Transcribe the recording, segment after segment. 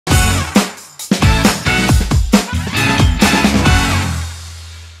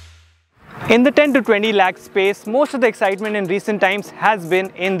In the 10 to 20 lakh space, most of the excitement in recent times has been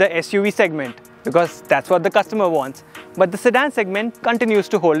in the SUV segment because that's what the customer wants. But the sedan segment continues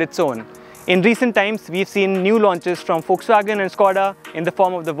to hold its own. In recent times, we've seen new launches from Volkswagen and Skoda in the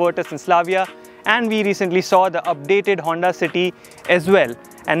form of the Virtus and Slavia, and we recently saw the updated Honda City as well.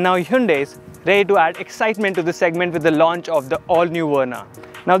 And now Hyundai is ready to add excitement to the segment with the launch of the all-new Verna.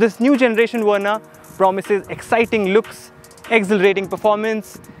 Now this new generation Verna promises exciting looks, exhilarating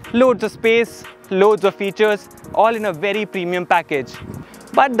performance, loads of space, loads of features, all in a very premium package.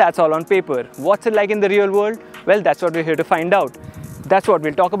 But that's all on paper. What's it like in the real world? Well, that's what we're here to find out. That's what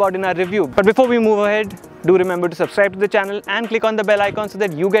we'll talk about in our review. But before we move ahead, do remember to subscribe to the channel and click on the bell icon so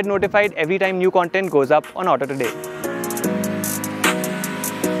that you get notified every time new content goes up on Auto Today.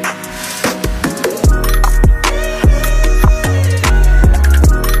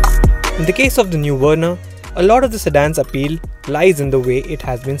 In the case of the new Verna, a lot of the sedan's appeal lies in the way it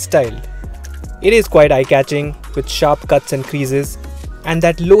has been styled. It is quite eye-catching with sharp cuts and creases and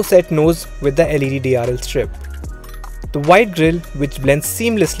that low-set nose with the LED DRL strip. The wide grille, which blends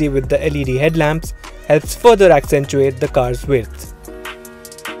seamlessly with the LED headlamps, helps further accentuate the car's width.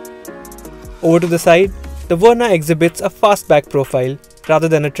 Over to the side, the Verna exhibits a fastback profile rather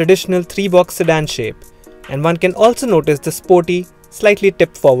than a traditional 3-box sedan shape, and one can also notice the sporty, slightly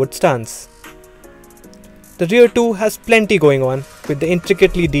tipped forward stance. The rear too has plenty going on with the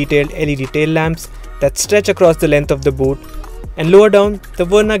intricately detailed LED tail lamps that stretch across the length of the boot, and lower down the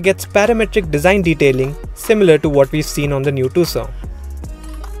Verna gets parametric design detailing similar to what we've seen on the new Tucson.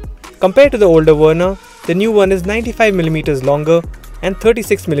 Compared to the older Verna, the new one is 95mm longer and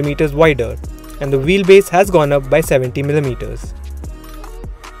 36mm wider, and the wheelbase has gone up by 70mm.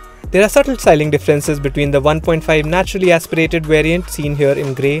 There are subtle styling differences between the 1.5 naturally aspirated variant seen here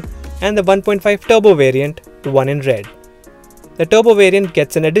in grey and the 1.5 turbo variant, the one in red. The turbo variant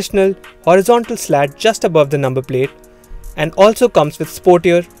gets an additional horizontal slat just above the number plate and also comes with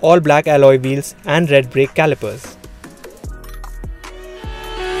sportier all-black alloy wheels and red brake calipers.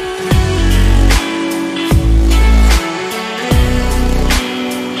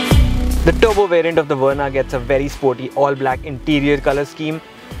 The turbo variant of the Verna gets a very sporty all-black interior color scheme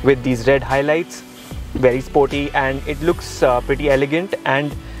with these red highlights, very sporty, and it looks pretty elegant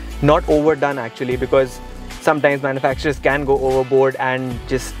and not overdone actually, because sometimes manufacturers can go overboard and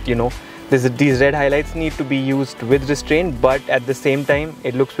just, these red highlights need to be used with restraint, but at the same time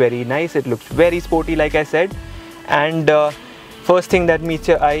it looks very nice, it looks very sporty like I said. And first thing that meets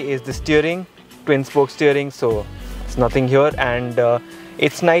your eye is the steering, twin spoke steering, so it's nothing here, and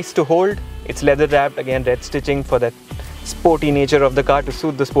it's nice to hold. It's leather wrapped, again red stitching for that sporty nature of the car, to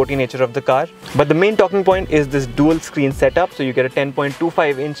suit the sporty nature of the car. But the main talking point is this dual screen setup. So you get a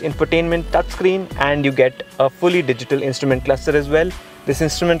 10.25-inch infotainment touchscreen and you get a fully digital instrument cluster as well. This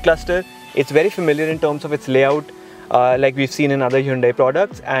instrument cluster, it's very familiar in terms of its layout, like we've seen in other Hyundai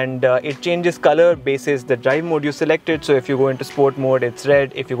products, and it changes color basis the drive mode you selected. So if you go into sport mode, it's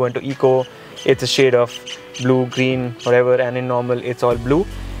red. If you go into eco, it's a shade of blue, green, whatever, and in normal it's all blue.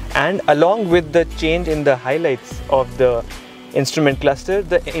 And along with the change in the highlights of the instrument cluster,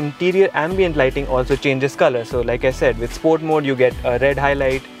 the interior ambient lighting also changes color. So like I said, with sport mode you get a red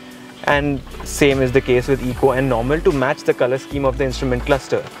highlight, and same is the case with eco and normal to match the color scheme of the instrument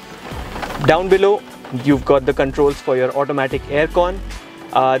cluster. Down below you've got the controls for your automatic aircon.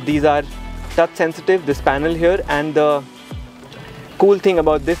 These are touch sensitive, this panel here, and the cool thing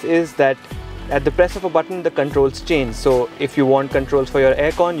about this is that at the press of a button, the controls change. So if you want controls for your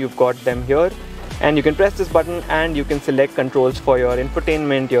aircon, you've got them here, and you can press this button and you can select controls for your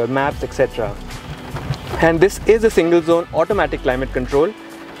infotainment, your maps, etc. And this is a single zone automatic climate control.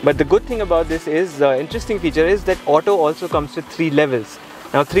 But the good thing about this is, the interesting feature is that auto also comes with 3 levels.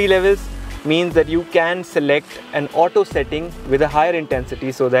 Now 3 levels means that you can select an auto setting with a higher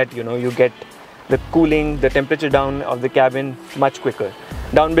intensity so that you get the cooling, the temperature down of the cabin much quicker.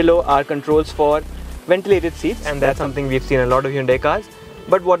 Down below are controls for ventilated seats, and that's something we've seen in a lot of Hyundai cars.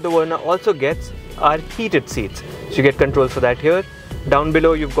 But what the Verna also gets are heated seats. So you get controls for that here. Down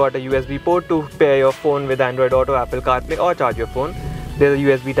below you've got a USB port to pair your phone with Android Auto, Apple CarPlay, or charge your phone. There's a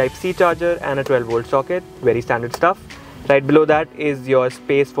USB Type-C charger and a 12-volt socket, very standard stuff. Right below that is your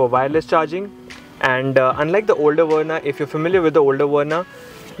space for wireless charging. And unlike the older Verna, if you're familiar with the older Verna,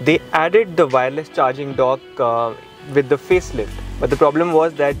 they added the wireless charging dock with the facelift. But the problem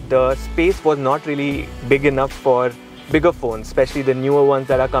was that the space was not really big enough for bigger phones, especially the newer ones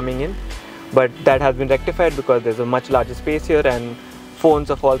that are coming in. But that has been rectified because there's a much larger space here and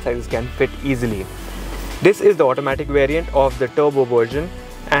phones of all sizes can fit easily. This is the automatic variant of the turbo version,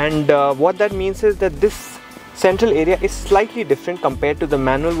 and what that means is that this central area is slightly different compared to the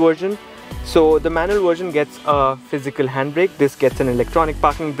manual version, So the manual version gets a physical handbrake, this gets an electronic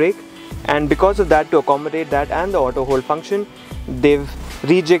parking brake, and because of that, to accommodate that and the auto hold function, they've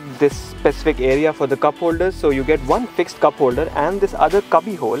rejigged this specific area for the cup holders. So you get one fixed cup holder and this other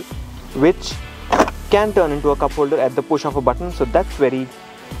cubby hole which can turn into a cup holder at the push of a button. So that's very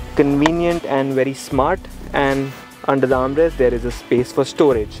convenient and very smart, and under the armrest there is a space for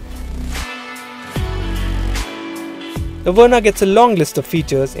storage. The Verna gets a long list of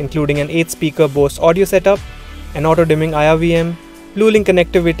features including an 8-speaker Bose audio setup, an auto-dimming IRVM, Bluelink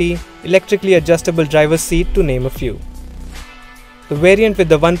connectivity, electrically adjustable driver's seat to name a few. The variant with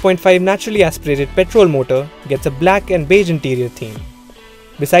the 1.5 naturally aspirated petrol motor gets a black and beige interior theme.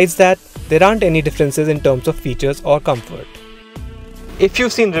 Besides that, there aren't any differences in terms of features or comfort. If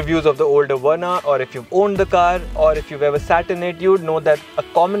you've seen reviews of the older Verna, or if you've owned the car, or if you've ever sat in it, you'd know that a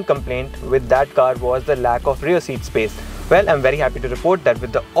common complaint with that car was the lack of rear seat space. Well, I'm very happy to report that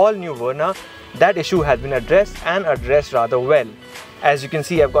with the all-new Verna, that issue has been addressed, and addressed rather well. As you can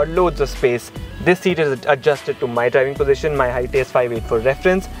see, I've got loads of space. This seat is adjusted to my driving position. My height is 5'8" for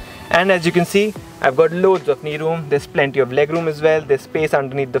reference. And as you can see, I've got loads of knee room. There's plenty of leg room as well. There's space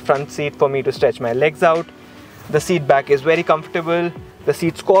underneath the front seat for me to stretch my legs out. The seat back is very comfortable. The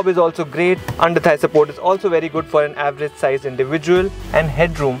seat squab is also great. Under thigh support is also very good for an average sized individual. And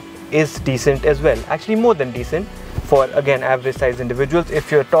headroom is decent as well. Actually more than decent for, again, average sized individuals.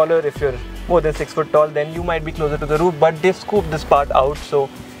 If you're taller, if you're more than 6 foot tall, then you might be closer to the roof, but they've scooped this part out, so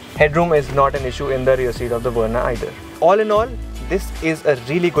headroom is not an issue in the rear seat of the Verna either. All in all, this is a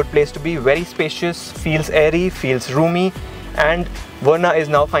really good place to be. Very spacious, feels airy, feels roomy, and Verna is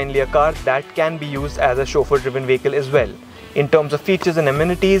now finally a car that can be used as a chauffeur driven vehicle as well. In terms of features and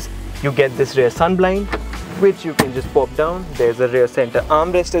amenities, you get this rear sun blind, which you can just pop down. There's a rear center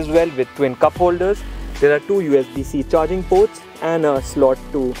armrest as well with twin cup holders. There are 2 USB-C charging ports and a slot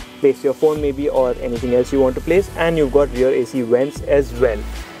to place your phone maybe, or anything else you want to place, and you've got rear AC vents as well.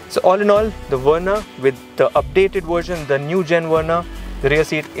 So all in all, the Verna with the updated version, the new gen Verna, the rear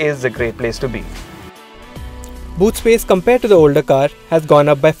seat is a great place to be. Boot space compared to the older car has gone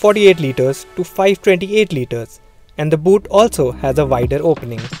up by 48 litres to 528 litres, and the boot also has a wider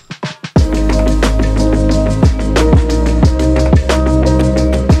opening.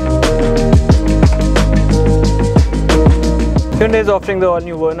 Hyundai is offering the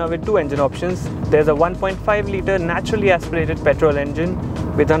all-new Verna with 2 engine options. There's a 1.5 litre naturally aspirated petrol engine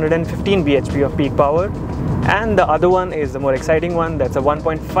with 115 bhp of peak power, and the other one is the more exciting one. That's a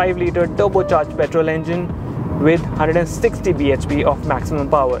 1.5 litre turbocharged petrol engine with 160 bhp of maximum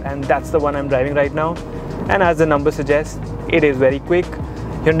power, and that's the one I'm driving right now. And as the number suggests, it is very quick.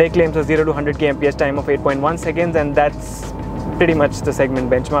 Hyundai claims a 0 to 100 kmph time of 8.1 seconds, and that's pretty much the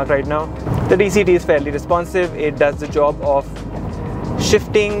segment benchmark right now. The DCT is fairly responsive. It does the job of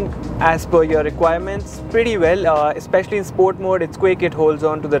shifting as per your requirements pretty well, especially in sport mode. It's quick, it holds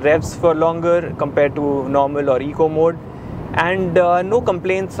on to the revs for longer compared to normal or eco mode, and no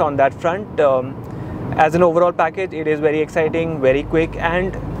complaints on that front. As an overall package, it is very exciting, very quick,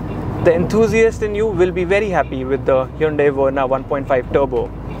 and the enthusiast in you will be very happy with the Hyundai Verna 1.5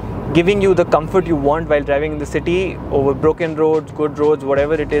 Turbo, giving you the comfort you want while driving in the city over broken roads, good roads,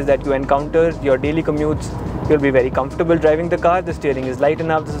 whatever it is that you encounter, your daily commutes. You'll be very comfortable driving the car. The steering is light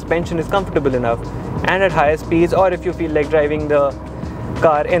enough, the suspension is comfortable enough, and at higher speeds, or if you feel like driving the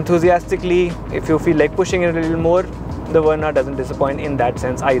car enthusiastically, if you feel like pushing it a little more, the Verna doesn't disappoint in that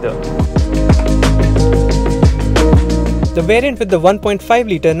sense either. The variant with the 1.5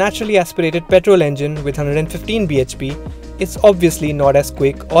 litre naturally aspirated petrol engine with 115 bhp is obviously not as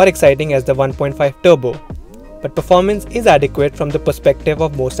quick or exciting as the 1.5 turbo, but performance is adequate from the perspective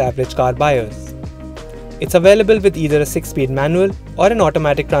of most average car buyers. It's available with either a 6-speed manual or an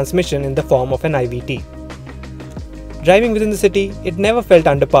automatic transmission in the form of an IVT. Driving within the city, it never felt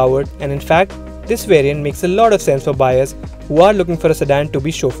underpowered, and in fact, this variant makes a lot of sense for buyers who are looking for a sedan to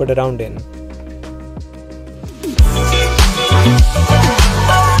be chauffeured around in.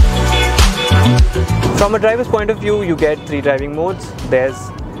 From a driver's point of view, you get 3 driving modes. There's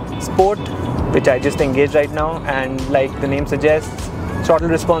Sport, which I just engaged right now, and like the name suggests, throttle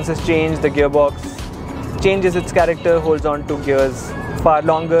responses change, the gearbox changes its character, holds on to gears far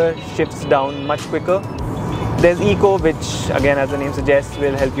longer, shifts down much quicker. There's Eco, which again, as the name suggests,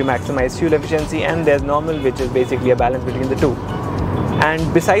 will help you maximize fuel efficiency, and there's Normal, which is basically a balance between the two.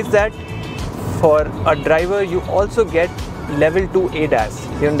 And besides that, for a driver, you also get Level 2 ADAS,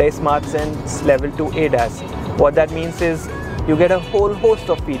 Hyundai Smart Sense Level 2 ADAS. What that means is you get a whole host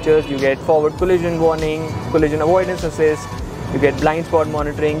of features. You get forward collision warning, collision avoidance assist, you get blind spot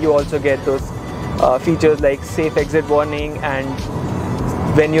monitoring, you also get those features like safe exit warning and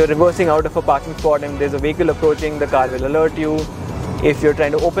When you're reversing out of a parking spot and there's a vehicle approaching, the car will alert you. If you're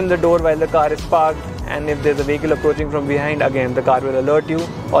trying to open the door while the car is parked, and if there's a vehicle approaching from behind, again the car will alert you.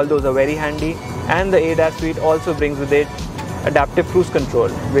 All those are very handy. And the ADAS suite also brings with it adaptive cruise control,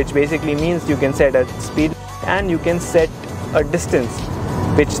 which basically means you can set a speed and you can set a distance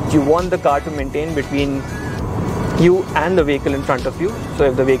which you want the car to maintain between you and the vehicle in front of you. So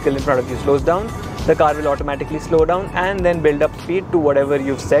if the vehicle in front of you slows down, the car will automatically slow down and then build up speed to whatever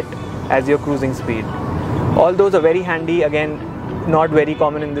you've set as your cruising speed. All those are very handy, again not very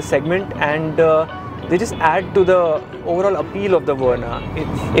common in this segment, and they just add to the overall appeal of the Verna.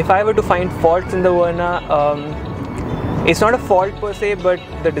 If I were to find faults in the Verna, it's not a fault per se, but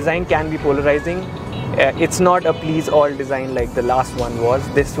the design can be polarizing. It's not a please all design like the last one was.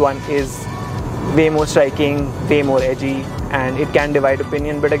 This one is way more striking, way more edgy, and it can divide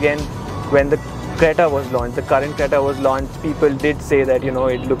opinion. But again, when the Creta was launched, the current Creta was launched, people did say that, you know,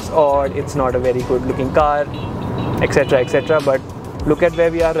 it looks odd, it's not a very good looking car, etc, etc. But look at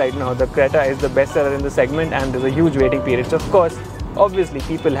where we are right now. The Creta is the best seller in the segment and there's a huge waiting period. So of course, obviously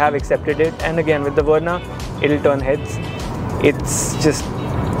people have accepted it, and again with the Verna, it'll turn heads. It's just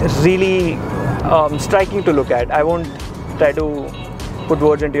really striking to look at. I won't try to put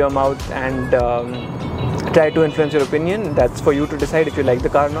words into your mouth and try to influence your opinion. That's for you to decide if you like the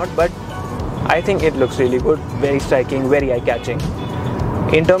car or not, but I think it looks really good, very striking, very eye-catching.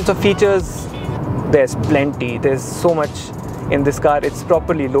 In terms of features, there's plenty. There's so much in this car. It's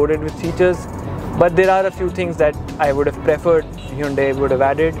properly loaded with features, but there are a few things that I would have preferred Hyundai would have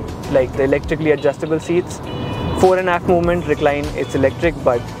added, like the electrically adjustable seats. 4.5 movement recline, it's electric,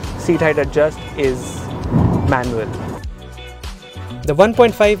 but seat height adjust is manual. The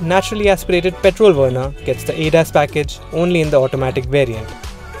 1.5 naturally aspirated petrol Verna gets the ADAS package only in the automatic variant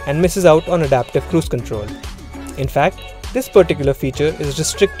and misses out on adaptive cruise control. In fact, this particular feature is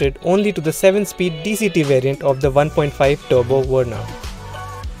restricted only to the 7-speed DCT variant of the 1.5 turbo Verna.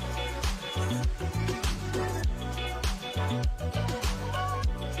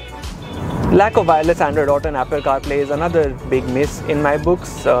 Lack of wireless Android Auto and Apple CarPlay is another big miss in my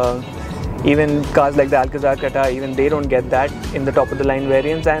books. Even cars like the Alcazar Creta, even they don't get that in the top of the line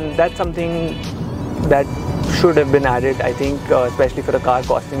variants, and that's something that should have been added, I think, especially for a car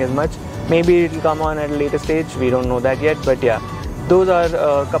costing as much. Maybe it'll come on at a later stage, we don't know that yet, but yeah, those are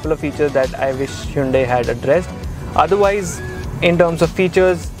a couple of features that I wish Hyundai had addressed. Otherwise, in terms of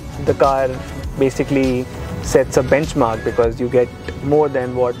features, the car basically sets a benchmark because you get more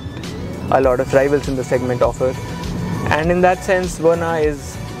than what a lot of rivals in the segment offer. And in that sense, Verna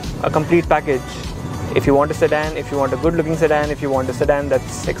is a complete package. If you want a sedan, if you want a good looking sedan, if you want a sedan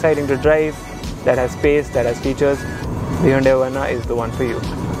that's exciting to drive, that has space, that has features, the Hyundai Verna is the one for you.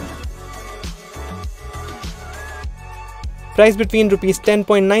 Priced between Rs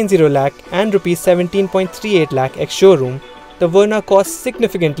 10.90 lakh and Rs 17.38 lakh ex-showroom, the Verna costs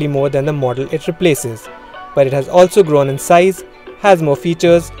significantly more than the model it replaces, but it has also grown in size, has more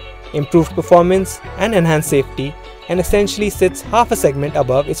features, improved performance and enhanced safety, and essentially sits half a segment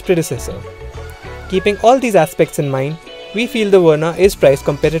above its predecessor. Keeping all these aspects in mind, we feel the Verna is priced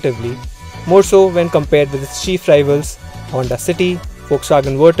competitively, more so when compared with its chief rivals Honda City,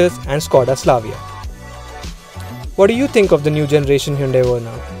 Volkswagen Virtus and Skoda Slavia. What do you think of the new generation Hyundai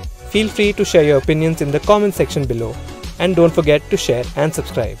Verna? Feel free to share your opinions in the comment section below, and don't forget to share and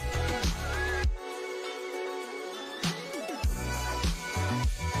subscribe.